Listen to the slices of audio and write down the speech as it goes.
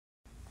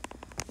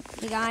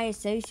Hey guys,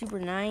 Super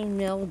 9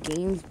 Mil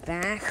Games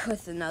back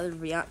with another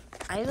video.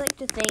 I'd like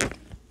to thank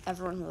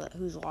everyone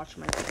who's watched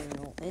my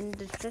channel in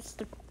just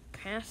the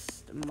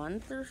past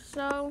month or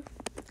so.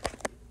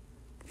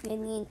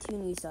 Getting 2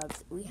 new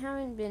subs. We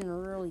haven't been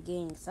really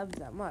gaining subs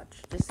that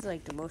much. This is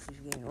like the most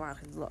we've gained in a while.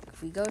 Cause look,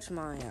 if we go to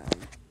my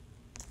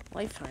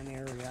lifetime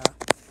area,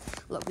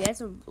 look, we had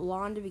some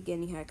law in the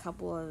beginning. Had a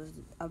couple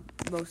of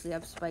mostly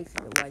up spikes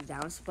and a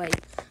down spike.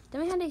 Then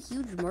we had a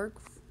huge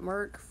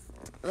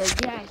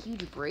a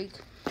huge break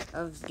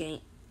of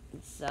getting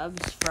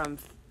subs from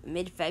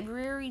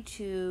mid-February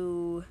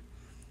to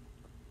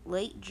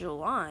late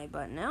July,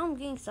 but now I'm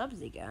getting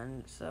subs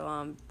again.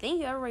 So,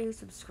 thank you everybody who's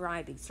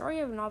subscribing. Sorry I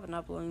have not been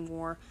uploading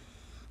more.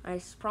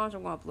 I promise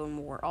I'm going to upload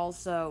more.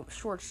 Also,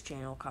 Shorts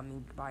channel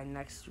coming by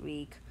next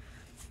week.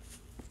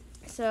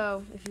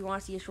 So, if you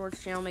want to see a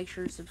Shorts channel, make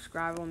sure to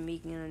subscribe. I'm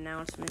making an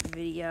announcement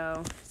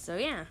video. So,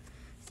 yeah.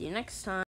 See you next time.